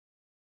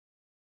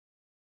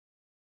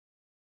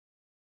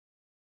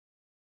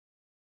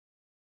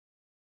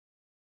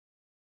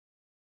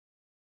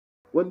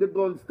when the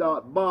guns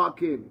start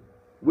barking,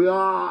 we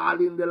all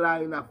in the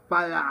line of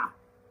fire.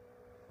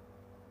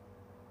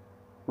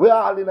 We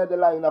all in the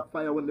line of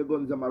fire when the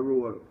guns are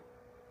roll.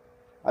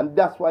 And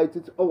that's why it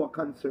is our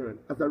concern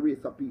as a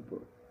race of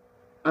people,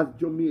 as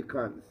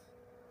Jamaicans,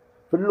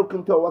 to look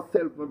into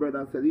ourselves, my brother,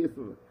 and say,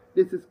 listen,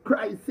 this is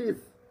crisis.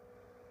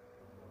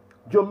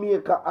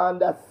 Jamaica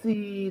under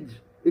siege.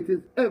 It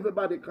is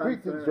everybody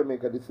concerned. Greetings,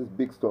 Jamaica. This is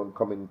Big Stone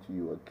coming to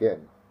you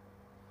again.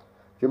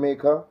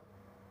 Jamaica,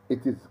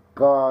 it is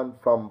gone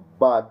from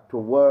bad to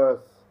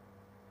worse.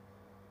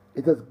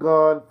 It has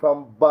gone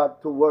from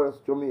bad to worse,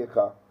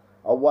 Jamaica.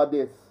 And what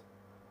is?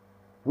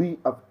 We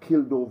have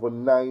killed over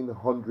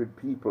 900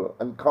 people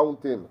and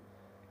counting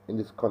in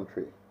this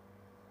country.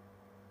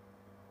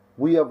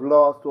 We have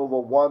lost over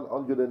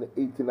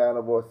 189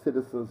 of our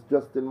citizens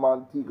just in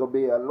Montego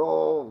Bay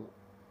alone.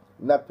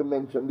 Not to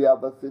mention the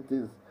other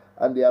cities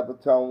and the other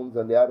towns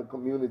and the other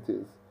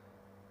communities.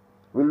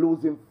 We're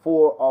losing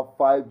 4 or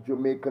 5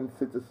 Jamaican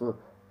citizens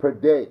per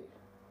day.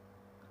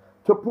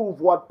 To prove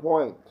what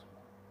point?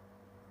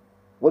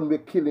 When we're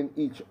killing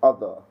each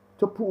other.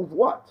 To prove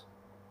what?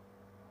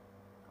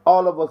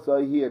 All of us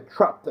are here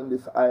trapped on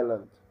this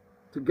island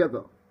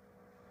together.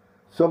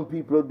 Some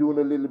people are doing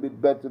a little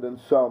bit better than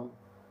some,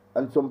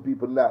 and some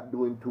people not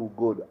doing too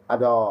good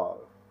at all.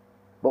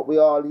 But we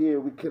all here,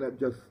 we cannot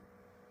just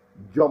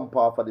jump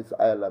off of this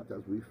island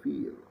as we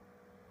feel.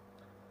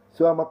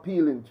 So I'm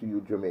appealing to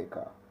you,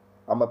 Jamaica.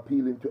 I'm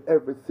appealing to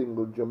every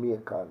single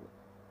Jamaican.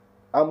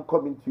 I'm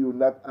coming to you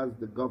not as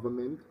the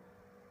government.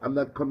 I'm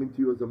not coming to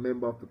you as a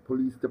member of the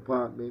police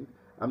department.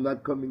 I'm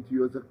not coming to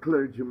you as a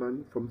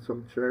clergyman from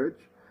some church.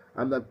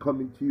 I'm not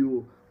coming to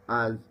you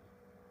as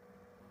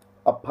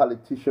a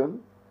politician.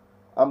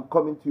 I'm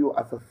coming to you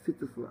as a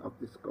citizen of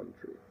this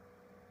country.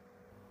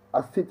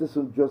 A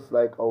citizen just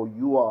like how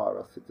you are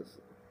a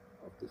citizen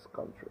of this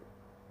country.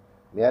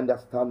 Me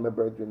understand, my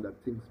brethren, that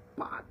things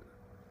bad.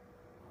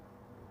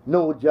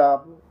 No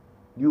job,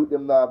 youth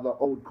them not have no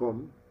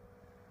outcome,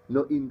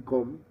 no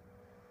income,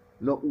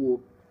 no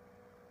hope,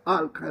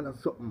 all kind of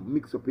something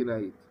mixed up in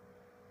it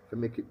to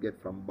make it get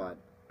from bad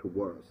to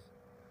worse.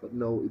 But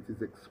now it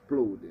is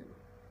exploding.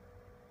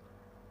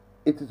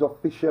 It is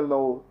official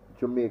now,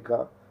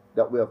 Jamaica,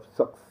 that we have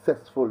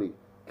successfully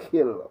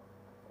killed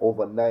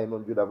over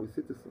 900 of our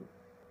citizens.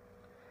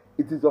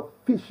 It is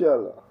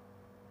official,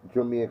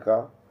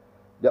 Jamaica,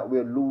 that we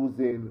are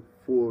losing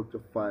 4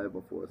 to 5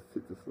 of our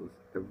citizens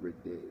every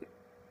day.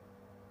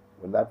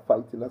 We're not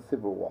fighting a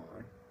civil war.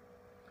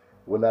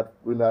 We're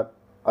not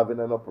having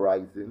an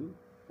uprising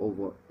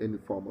over any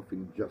form of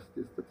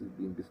injustice that is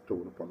being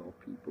bestowed upon our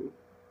people.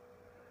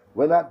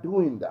 We're not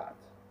doing that.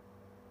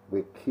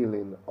 We're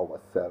killing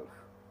ourselves.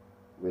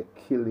 We're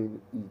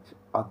killing each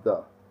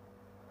other.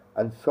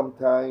 And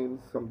sometimes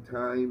for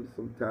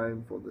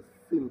the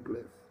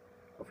simplest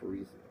of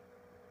reasons.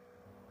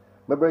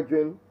 My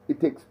brethren, it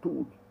takes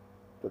 2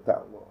 to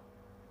tango.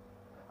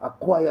 A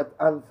quiet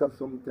answer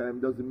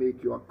sometimes doesn't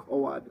make you a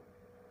coward.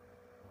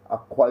 A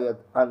quiet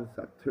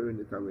answer turns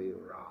it away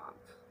right.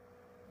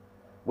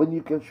 When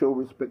you can show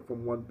respect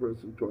from one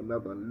person to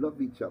another and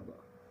love each other.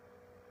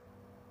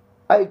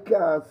 I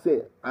can't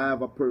say I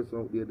have a person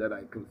out there that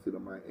I consider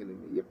my enemy.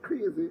 You're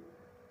crazy.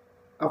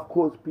 Of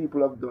course,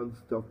 people have done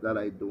stuff that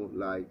I don't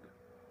like.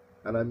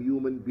 And I'm a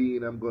human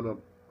being, I'm going to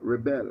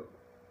rebel.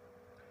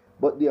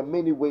 But there are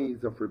many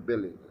ways of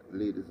rebelling,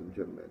 ladies and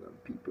gentlemen,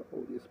 and people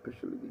out there,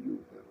 especially the youth.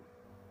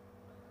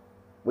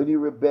 When you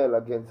rebel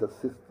against a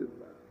system,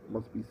 it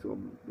must be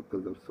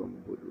because of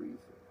some good reason.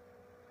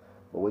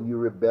 But when you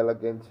rebel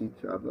against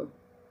each other,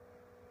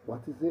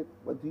 what is it?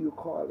 What do you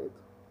call it?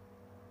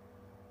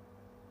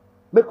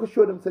 Make us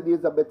show them say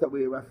there's a better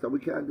way, Rasta. We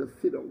can't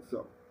just sit down,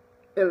 so.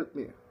 Help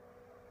me.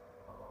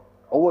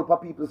 A whole lot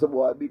of people say,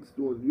 boy, Big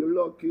Stone, you're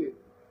lucky.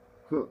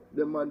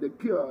 The man, they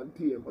can't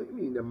tame. What do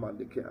you mean the man,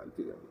 they can't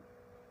tame?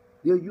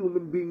 They're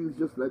human beings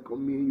just like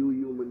me and you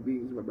human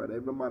beings, my brother.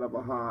 Every man have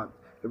a heart.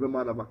 Every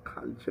man have a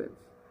conscience.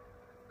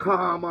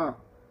 Karma.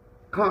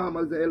 Karma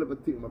is a hell of a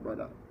thing, my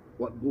brother.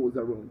 What goes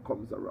around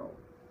comes around.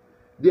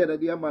 The other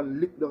day, a man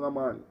lick down a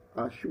man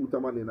and shoot a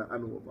man in a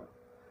Hanover.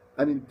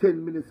 And in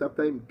 10 minutes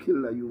after him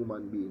kill a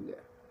human being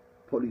there,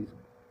 police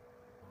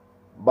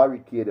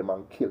barricade him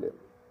and kill him.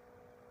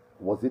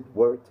 Was it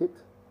worth it?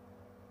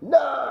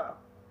 Nah!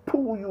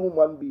 2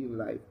 human being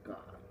life gone.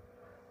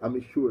 I'm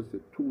sure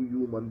it's 2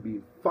 human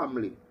being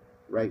family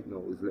right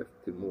now is left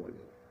in mourning.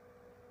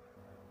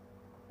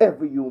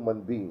 Every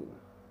human being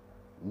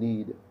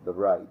need the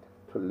right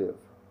to live.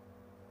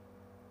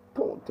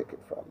 Don't take it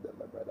from them,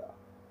 my brother.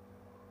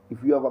 If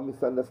you have a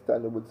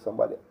misunderstanding with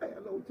somebody,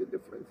 iron out your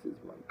differences,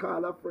 man.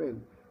 Call a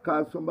friend.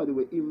 Call somebody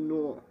with him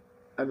know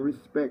and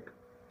respect.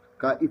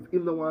 Because if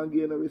him no want to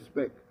gain a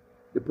respect,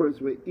 the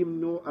person with him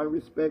know and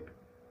respect,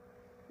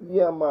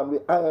 yeah, man, we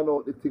iron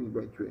out the thing,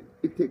 brethren.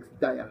 It takes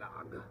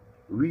dialogue.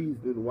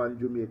 Reasoning one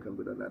Jamaican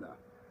with another.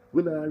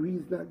 We not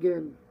reason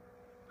again.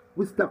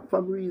 We stop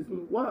from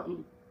reason. What?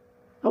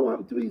 I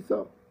want to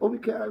reason. Or we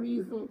can't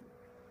reason.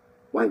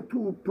 Why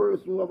 2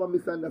 persons who have a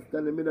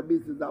misunderstanding in the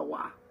business of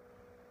what?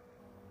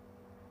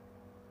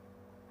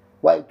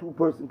 Why two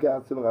persons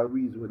can't sit down and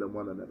reason with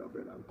one another,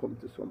 brother, and come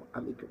to some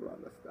amicable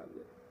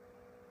understanding?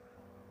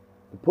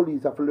 The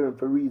police have to learn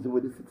to reason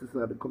with the citizens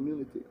of the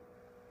community.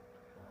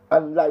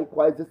 And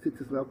likewise, the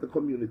citizens of the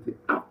community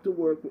have to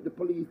work with the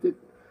police.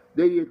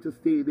 They're here to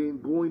stay, they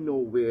ain't going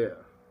nowhere.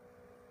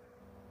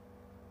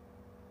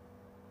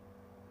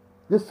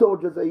 The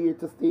soldiers are here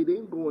to stay, they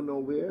ain't going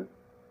nowhere.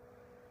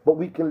 But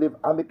we can live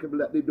amicably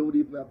that they don't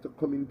even have to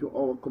come into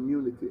our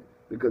community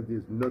because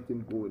there's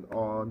nothing going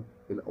on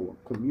in our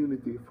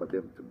community for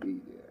them to be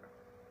there.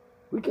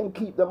 We can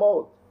keep them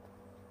out.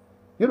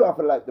 You don't have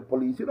to like the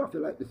police, you don't have to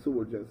like the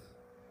soldiers.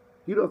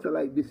 You don't have to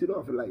like this, you don't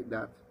have to like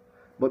that.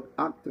 But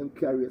act and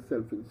carry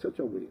yourself in such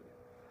a way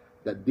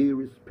that they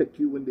respect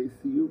you when they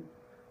see you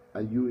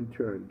and you in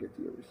turn get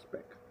your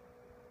respect.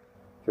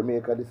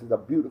 Jamaica, this is a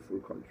beautiful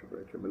country,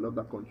 brethren. I love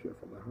that country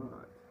from my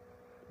heart.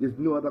 There's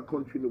no other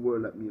country in the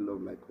world that me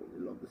love like home.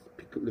 I love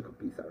this little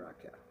piece of rock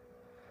here.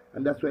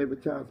 And that's why every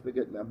chance I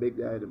get, I beg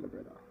the item, my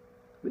brother.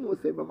 We know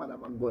say every man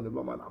have a gun,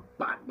 every man have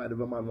bad, but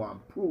every man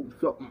want to prove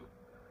something.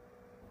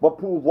 But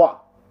prove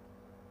what?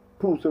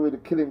 Prove so we're the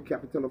killing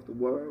capital of the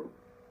world?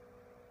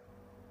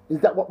 Is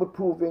that what we're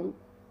proving?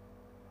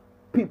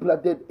 People are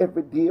dead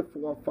every day,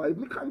 4 and 5.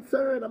 Me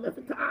concerned, I'm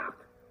every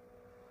talk.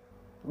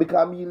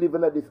 Because me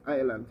living on this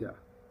island here.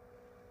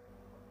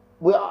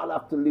 We all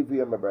have to live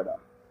here, my brother.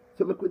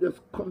 So we could just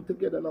come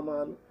together, no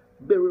man.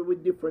 Bury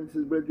with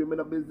differences, brethren, in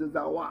a business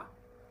and what?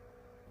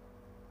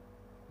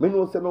 Me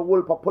know say no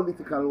whole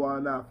political war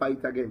now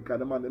fight again, because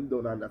the man them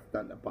don't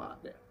understand the part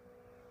there.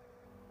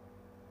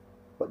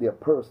 But their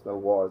personal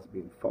wars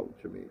being fought,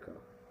 Jamaica.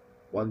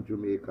 One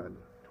Jamaican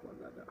to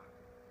another.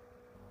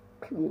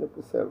 Clean up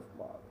yourself,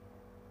 man.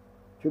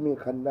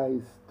 Jamaica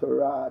nice to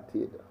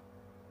rotted.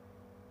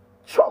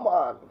 Sure,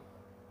 man.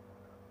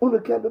 Uno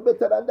can do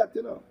better than that,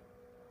 you know.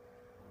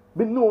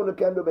 Me know uno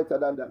can do better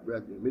than that,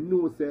 brethren. Me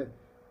know say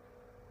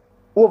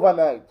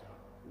overnight,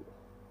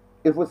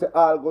 if we say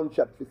all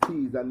gunshot for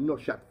seas and no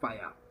shot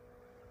fire,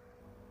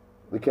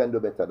 we can do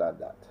better than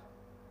that.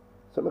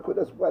 So we could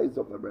just wise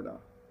up, my brother.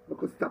 We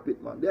could stop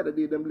it, man. The other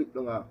day, them licked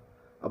down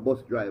a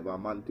bus driver, a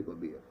Mickolle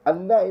Bay. A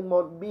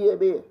 9-month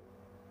baby,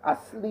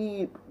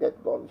 asleep,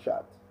 get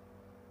gunshot.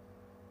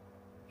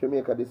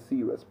 Jamaica, this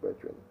serious,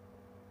 brethren.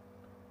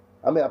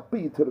 I may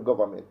appeal to the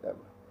government, them.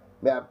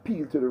 May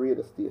appeal to the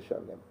radio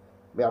station, them.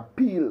 May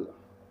appeal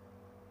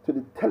to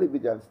the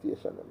television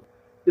station, them.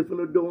 If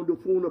you don't do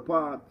phone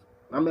apart,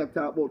 I may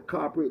talk about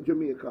corporate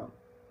Jamaica.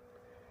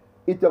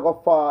 It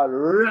will fall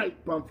right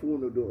on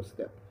phone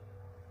doorstep.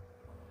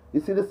 You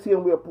see the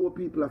same way poor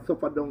people are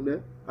suffer down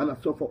there, and I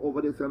suffer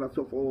over this and I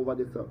suffer over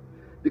this.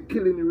 The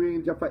killing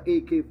range of an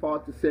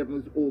AK-47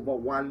 is over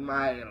 1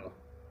 mile.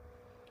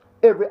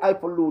 Every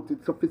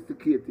highfalutin,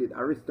 sophisticated,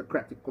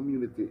 aristocratic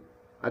community,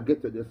 I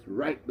get to just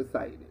right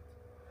beside it.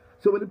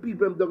 So when the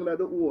people them down at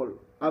the wall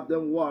have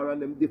them war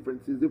and them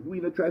differences, if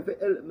we not try to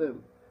help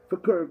them, to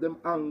curb them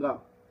anger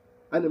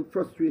and them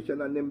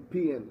frustration and them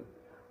pain,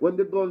 when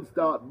the guns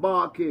start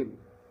barking,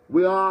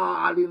 we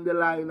all in the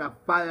line of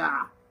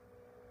fire.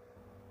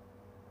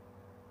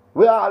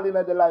 We all in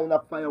the line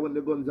of fire when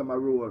the guns are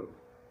roll.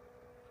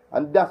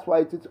 And that's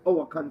why it is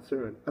our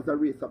concern as a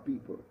race of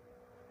people,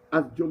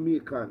 as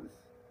Jamaicans,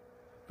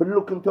 for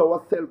looking to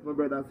ourselves, my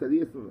brother, and say,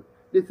 listen,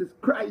 this is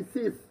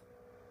crisis.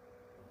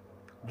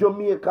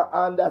 Jamaica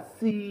under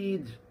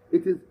siege.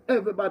 It is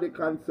everybody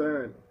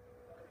concerned.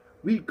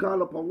 We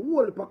call up a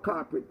whole heap of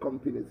corporate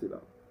companies, you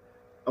know,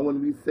 and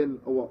when we send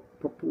our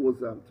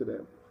proposal to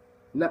them,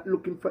 not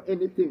looking for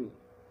anything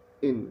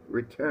in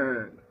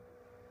return.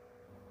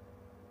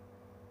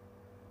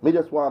 Me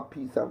just want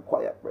peace and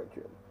quiet,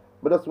 brethren.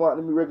 But just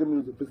want me reggae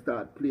music to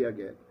start play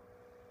again.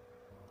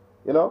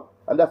 You know?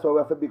 And that's why we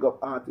have to big up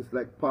artists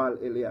like Paul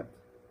Elliott,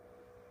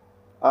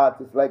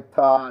 artists like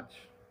Touch,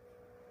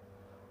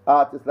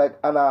 artists like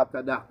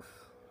Unorthodox.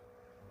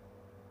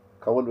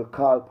 Because when we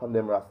call upon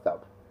them, Rasta,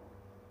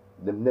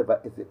 they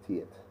never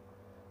hesitate.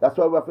 That's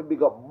why we have to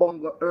big up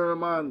Bongo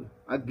Herman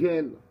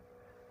again.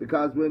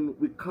 Because when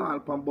we call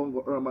upon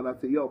Bongo Herman and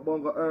say, yo,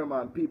 Bongo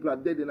Herman, people are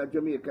dead in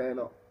Jamaica, you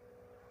know.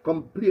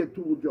 Come play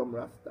 2 drum,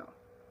 Rasta.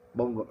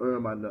 Bongo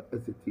Herman not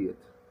hesitate.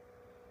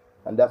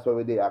 And that's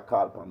why they are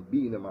called upon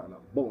Beanie Man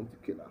and Bounty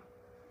Killer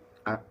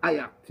and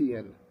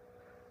Ayactian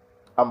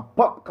and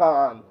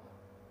Popcorn.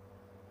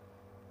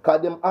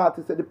 Because them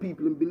artists are the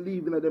people who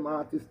believe in them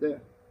artists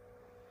there.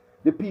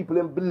 The people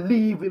who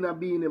believe in a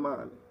Beanie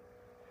Man.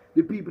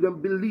 The people who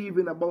believe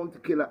in a Bounty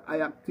Killer,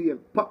 Ayactian,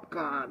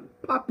 Popcorn,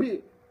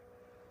 Papi.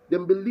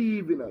 Them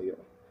believe in you.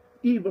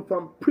 Even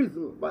from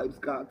prison, Vibes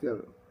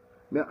Cartel.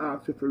 May I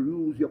ask you to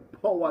use your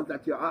powers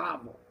that you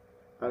have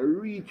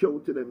and reach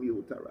out to them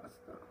youth,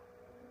 Rasta.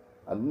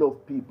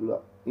 Enough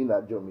people in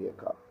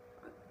Jamaica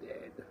are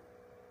dead.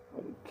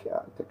 And we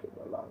can't take it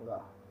no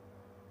longer.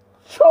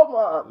 Show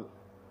man!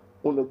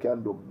 One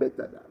can do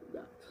better than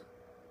that.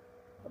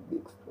 A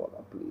big stone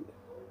to play.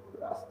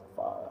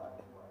 Rastafari.